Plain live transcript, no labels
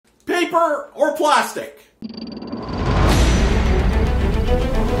paper, or plastic?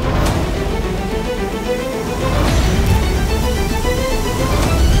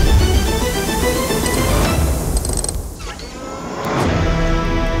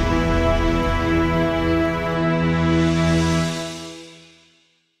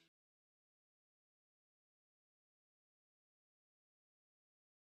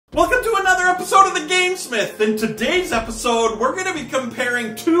 Welcome to another episode of the GameSmith. In today's episode, we're going to be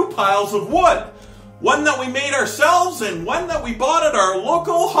comparing two piles of wood. One that we made ourselves and one that we bought at our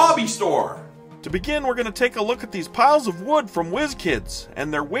local hobby store. To begin, we're going to take a look at these piles of wood from Wizk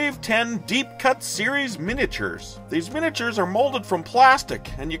and their Wave 10 Deep Cut Series miniatures. These miniatures are molded from plastic,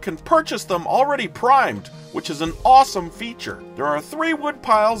 and you can purchase them already primed, which is an awesome feature. There are 3 wood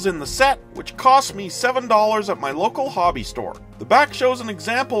piles in the set, which cost me $7 at my local hobby store. The back shows an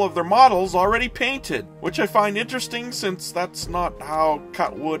example of their models already painted, which I find interesting since that's not how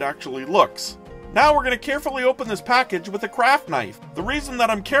cut wood actually looks. Now we're going to carefully open this package with a craft knife. The reason that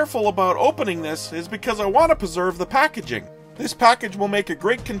I'm careful about opening this is because I want to preserve the packaging. This package will make a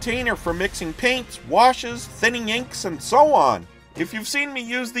great container for mixing paints, washes, thinning inks, and so on. If you've seen me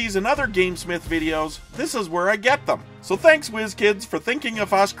use these in other GameSmith videos, this is where I get them. So thanks WizKids for thinking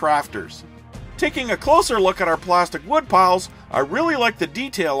of us crafters. Taking a closer look at our plastic wood piles, I really like the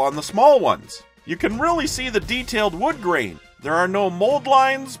detail on the small ones. You can really see the detailed wood grain. There are no mold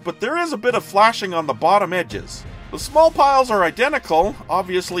lines, but there is a bit of flashing on the bottom edges. The small piles are identical,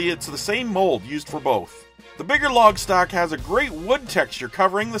 obviously it's the same mold used for both. The bigger log stack has a great wood texture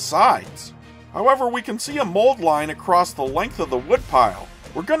covering the sides. However, we can see a mold line across the length of the wood pile.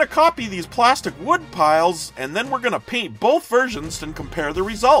 We're going to copy these plastic wood piles, and then we're going to paint both versions and compare the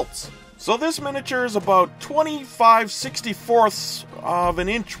results. So this miniature is about 25/64ths of an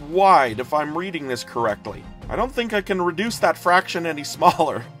inch wide, if I'm reading this correctly. I don't think I can reduce that fraction any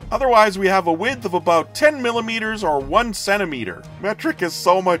smaller. Otherwise, we have a width of about 10 millimeters or 1 centimeter. Metric is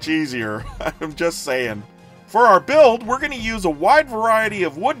so much easier, I'm just saying. For our build, we're going to use a wide variety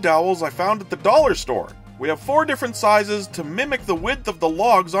of wood dowels I found at the dollar store. We have 4 different sizes to mimic the width of the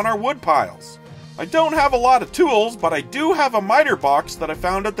logs on our wood piles. I don't have a lot of tools, but I do have a miter box that I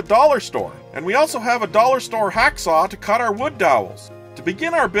found at the dollar store. And we also have a dollar store hacksaw to cut our wood dowels. To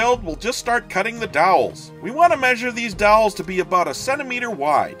begin our build, we'll just start cutting the dowels. We want to measure these dowels to be about 1 centimeter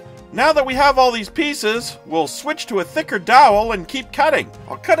wide. Now that we have all these pieces, we'll switch to a thicker dowel and keep cutting.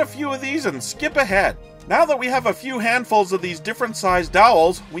 I'll cut a few of these and skip ahead. Now that we have a few handfuls of these different sized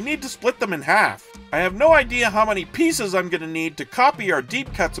dowels, we need to split them in half. I have no idea how many pieces I'm going to need to copy our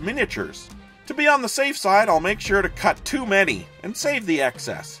deep cuts miniatures. To be on the safe side, I'll make sure to cut too many and save the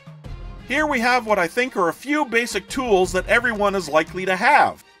excess. Here we have what I think are a few basic tools that everyone is likely to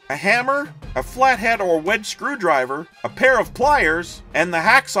have. A hammer, a flathead or wedge screwdriver, a pair of pliers, and the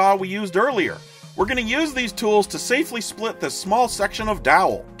hacksaw we used earlier. We're going to use these tools to safely split this small section of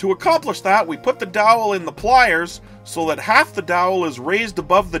dowel. To accomplish that, we put the dowel in the pliers so that half the dowel is raised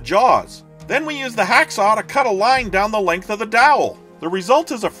above the jaws. Then we use the hacksaw to cut a line down the length of the dowel. The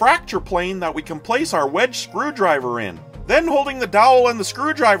result is a fracture plane that we can place our wedge screwdriver in. Then, holding the dowel and the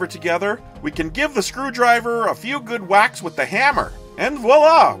screwdriver together, we can give the screwdriver a few good whacks with the hammer. And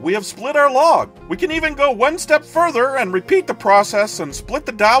voila, we have split our log. We can even go one step further and repeat the process and split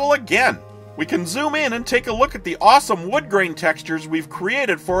the dowel again. We can zoom in and take a look at the awesome wood grain textures we've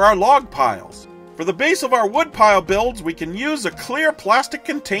created for our log piles. For the base of our wood pile builds, we can use a clear plastic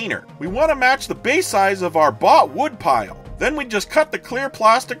container. We want to match the base size of our bought wood pile. Then we just cut the clear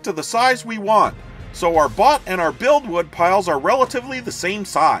plastic to the size we want. So our bought and our build wood piles are relatively the same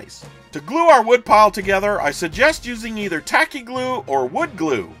size. To glue our wood pile together, I suggest using either tacky glue or wood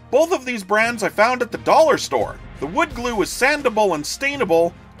glue. Both of these brands I found at the dollar store. The wood glue is sandable and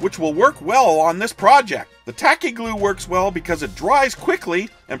stainable, which will work well on this project. The tacky glue works well because it dries quickly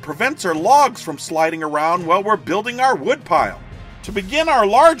and prevents our logs from sliding around while we're building our wood pile. To begin our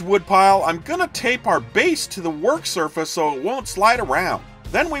large wood pile, I'm going to tape our base to the work surface so it won't slide around.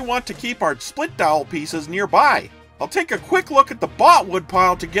 Then we want to keep our split dowel pieces nearby. I'll take a quick look at the bought wood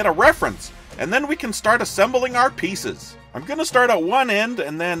pile to get a reference, and then we can start assembling our pieces. I'm going to start at one end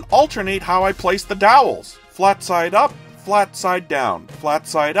and then alternate how I place the dowels. Flat side up, flat side down, flat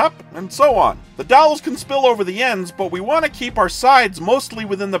side up, and so on. The dowels can spill over the ends, but we want to keep our sides mostly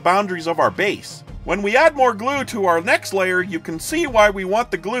within the boundaries of our base. When we add more glue to our next layer, you can see why we want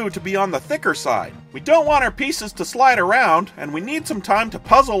the glue to be on the thicker side. We don't want our pieces to slide around, and we need some time to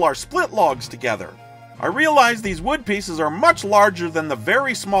puzzle our split logs together. I realize these wood pieces are much larger than the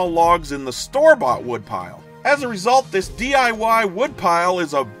very small logs in the store-bought wood pile. As a result, this DIY wood pile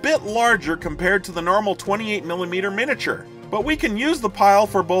is a bit larger compared to the normal 28mm miniature. but we can use the pile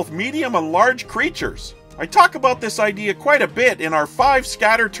for both medium and large creatures. I talk about this idea quite a bit in our 5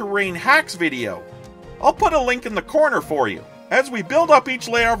 scatter terrain hacks video. I'll put a link in the corner for you. As we build up each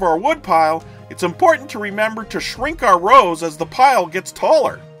layer of our wood pile, it's important to remember to shrink our rows as the pile gets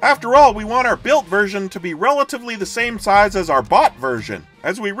taller. After all, we want our built version to be relatively the same size as our bought version.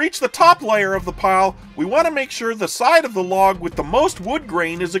 As we reach the top layer of the pile, we want to make sure the side of the log with the most wood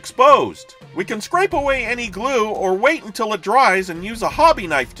grain is exposed. We can scrape away any glue or wait until it dries and use a hobby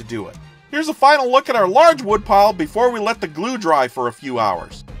knife to do it. Here's a final look at our large wood pile before we let the glue dry for a few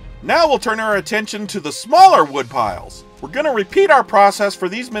hours. Now we'll turn our attention to the smaller wood piles. We're going to repeat our process for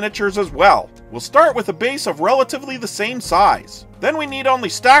these miniatures as well. We'll start with a base of relatively the same size. Then we need only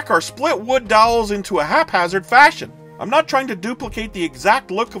stack our split wood dowels into a haphazard fashion. I'm not trying to duplicate the exact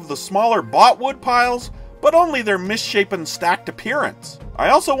look of the smaller bought wood piles, but only their misshapen stacked appearance. I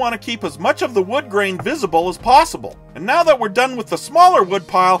also want to keep as much of the wood grain visible as possible. And now that we're done with the smaller wood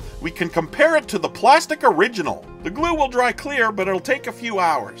pile, we can compare it to the plastic original. The glue will dry clear, but it'll take a few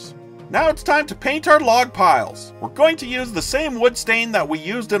hours. Now it's time to paint our log piles. We're going to use the same wood stain that we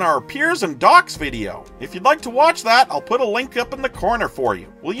used in our Piers and Docks video. If you'd like to watch that, I'll put a link up in the corner for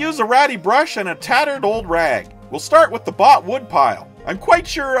you. We'll use a ratty brush and a tattered old rag. We'll start with the bought wood pile. I'm quite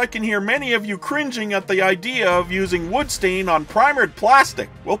sure I can hear many of you cringing at the idea of using wood stain on primered plastic.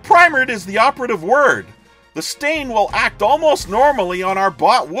 Well, primered is the operative word. The stain will act almost normally on our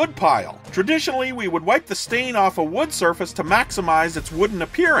bought wood pile. Traditionally, we would wipe the stain off a wood surface to maximize its wooden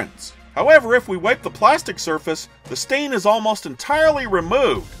appearance. However, if we wipe the plastic surface, the stain is almost entirely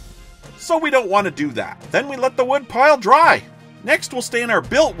removed. So we don't want to do that. Then we let the wood pile dry. Next, we'll stain our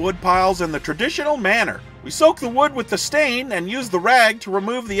built wood piles in the traditional manner. We soak the wood with the stain and use the rag to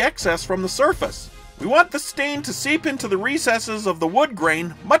remove the excess from the surface. We want the stain to seep into the recesses of the wood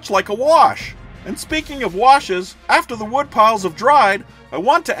grain, much like a wash. And speaking of washes, after the wood piles have dried, I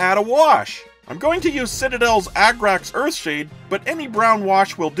want to add a wash. I'm going to use Citadel's Agrax Earthshade, but any brown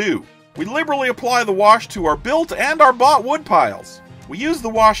wash will do. We liberally apply the wash to our built and our bought wood piles. We use the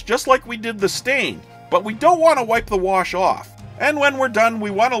wash just like we did the stain, but we don't want to wipe the wash off. And when we're done, we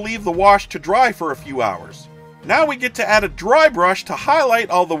want to leave the wash to dry for a few hours. Now we get to add a dry brush to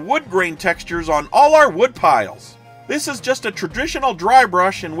highlight all the wood grain textures on all our wood piles. This is just a traditional dry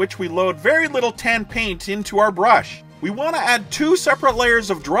brush in which we load very little tan paint into our brush. We want to add 2 separate layers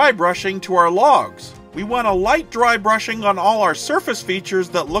of dry brushing to our logs. We want a light dry brushing on all our surface features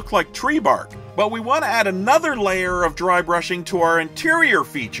that look like tree bark, but we want to add another layer of dry brushing to our interior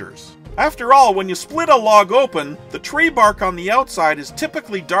features. After all, when you split a log open, the tree bark on the outside is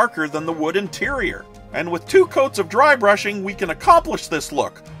typically darker than the wood interior. And with 2 coats of dry brushing, we can accomplish this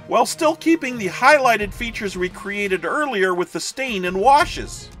look, while still keeping the highlighted features we created earlier with the stain and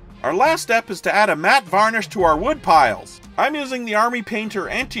washes. Our last step is to add a matte varnish to our wood piles. I'm using the Army Painter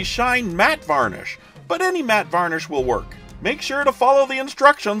Anti-Shine Matte Varnish, but any matte varnish will work. Make sure to follow the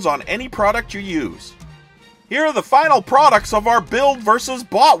instructions on any product you use. Here are the final products of our build versus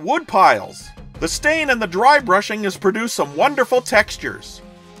bought wood piles. The stain and the dry brushing has produced some wonderful textures.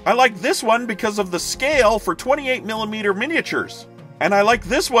 I like this one because of the scale for 28mm miniatures. And I like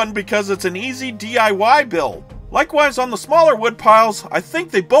this one because it's an easy DIY build. Likewise on the smaller wood piles, I think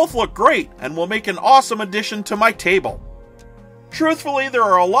they both look great and will make an awesome addition to my table. Truthfully, there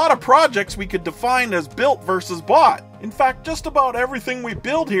are a lot of projects we could define as built versus bought. In fact, just about everything we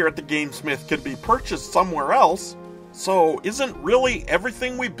build here at the GameSmith can be purchased somewhere else. So, isn't really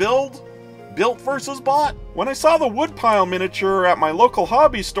everything we build built versus bought? When I saw the woodpile miniature at my local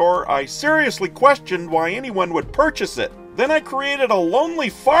hobby store, I seriously questioned why anyone would purchase it. Then I created a lonely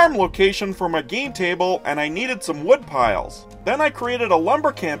farm location for my game table and I needed some wood piles. Then I created a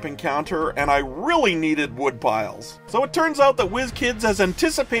lumber camping counter and I really needed wood piles. So it turns out that WizKids has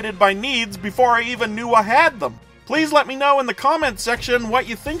anticipated my needs before I even knew I had them. Please let me know in the comments section what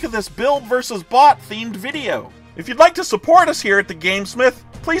you think of this build versus bought themed video. If you'd like to support us here at the GameSmith,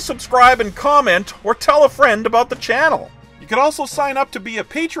 please subscribe and comment or tell a friend about the channel. You can also sign up to be a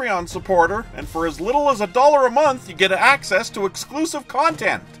Patreon supporter, and for as little as $1 a month, you get access to exclusive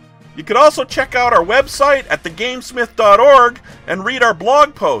content. You can also check out our website at thegamesmith.org and read our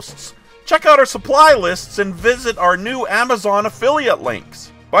blog posts. Check out our supply lists and visit our new Amazon affiliate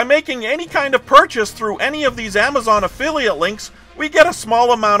links. By making any kind of purchase through any of these Amazon affiliate links, we get a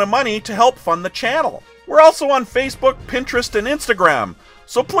small amount of money to help fund the channel. We're also on Facebook, Pinterest, and Instagram,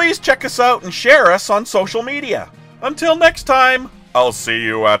 so please check us out and share us on social media. Until next time, I'll see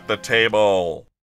you at the table.